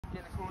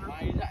get the corner.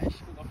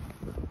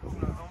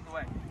 Corner, all the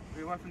way.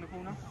 We went from the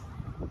corner.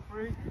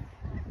 3,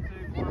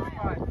 2, 1,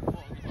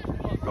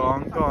 5. Go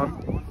on, go on.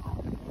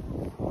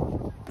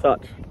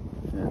 Touch.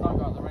 Yeah. Don't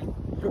go out the ring.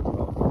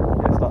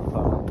 Yeah, start the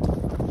time.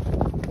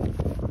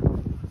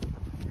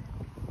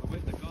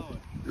 Where's the guard?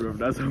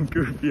 That's some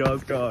goofy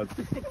ass guard.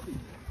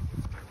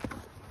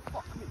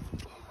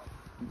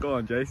 Go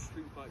on, Jace.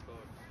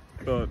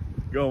 Go on.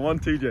 Go on, 1,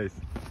 2, Jace.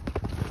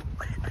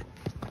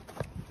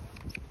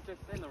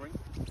 Just in the ring.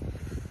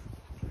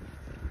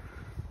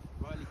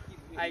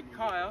 Hey,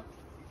 Kaya,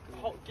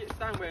 get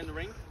stand in the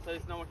ring so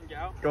no one can get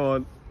out. Go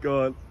on,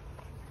 go on.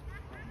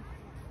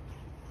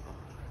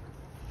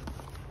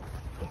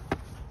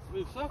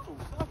 Move, circle.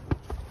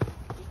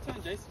 Just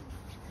turn, Jace.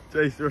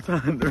 Jace,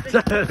 return,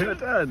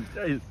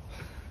 Jace.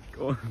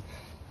 Go on.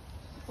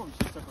 Probably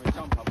should have took a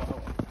jump up, but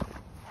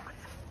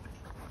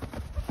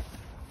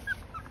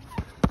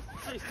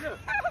Jace, look.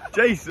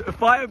 Jace,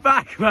 fight it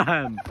back,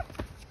 man.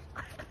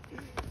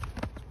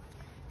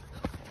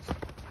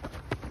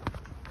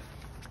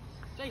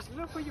 Jace,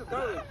 look where you're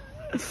going.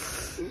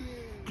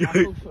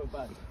 Go. So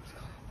bad.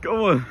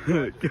 Go on.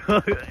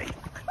 Go.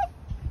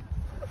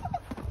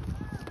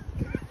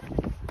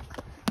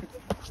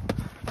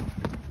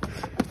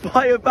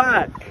 Fight it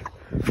back.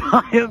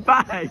 Fight it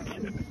back.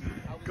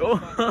 Go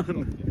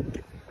on.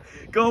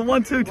 Go on,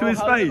 1, 2 to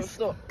his face.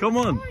 Come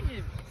on.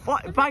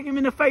 Fight, bang him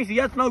in the face. He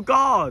has no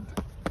guard.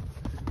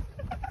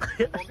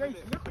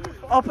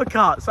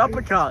 Uppercuts.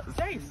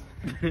 Jace.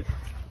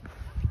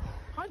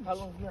 How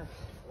long is left?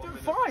 Dude,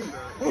 fine.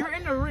 You're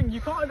in the ring. You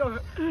can't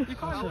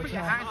put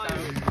your hands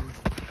down.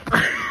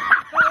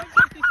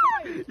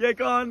 Yeah,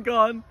 go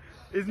on.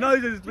 His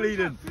nose is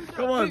bleeding.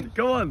 Come on.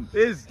 Go on.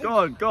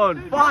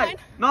 Fight.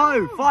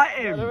 No, fight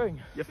him.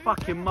 You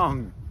fucking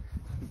mong.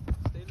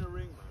 Stay in the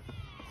ring, man.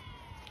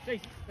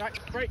 Jace, right,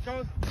 break,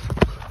 go.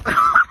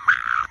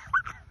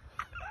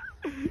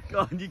 Go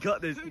on, you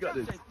got this.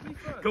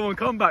 Come on,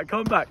 come back.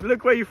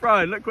 Look where you're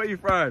throwing. Right,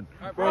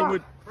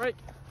 break.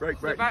 Break.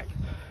 Back.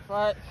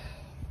 Right.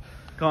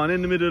 Go on,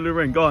 in the middle of the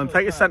ring. Go on,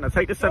 take the centre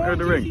of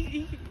the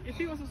ring. If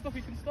he wants to stop,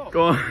 he can stop.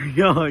 Go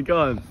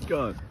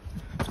on.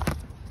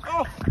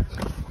 Oh!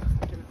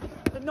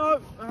 No!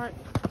 Alright.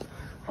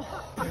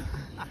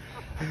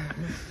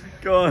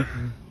 Go on.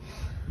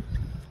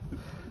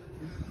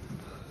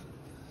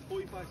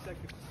 45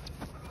 seconds.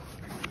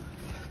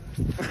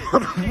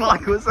 What the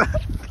fuck was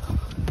that?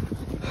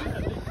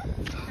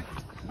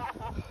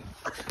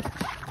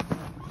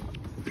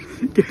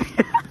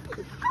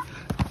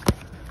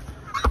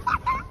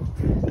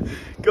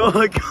 Go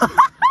on.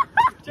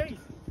 Jace,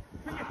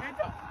 put your hands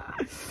up.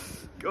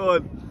 Go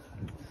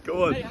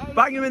on. Hey,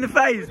 bang him in the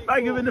face.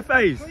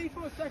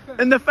 24 seconds.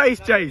 In the face,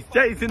 Jace.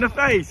 Jace, in the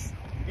face.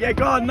 Yeah,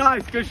 go on.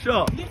 Nice. Good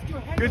shot. Lift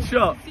your head Good up.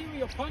 shot. See where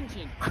you're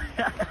punching.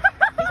 It's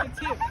a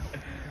tip.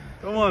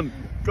 Go on.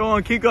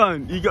 Keep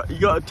going. You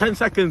got 10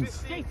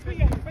 seconds. Jace, put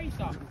your face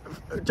up.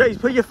 Jace,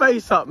 put your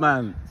face up,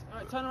 man.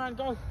 Alright, turn around,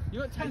 go.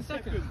 You got 10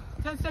 seconds.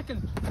 10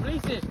 seconds.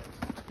 Release it.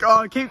 Go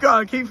on. Keep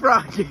going. Keep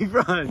throwing. 3, 2,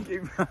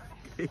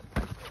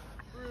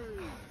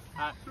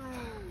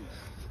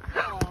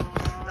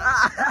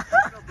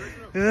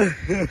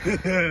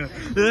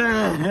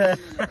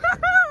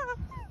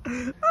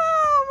 1.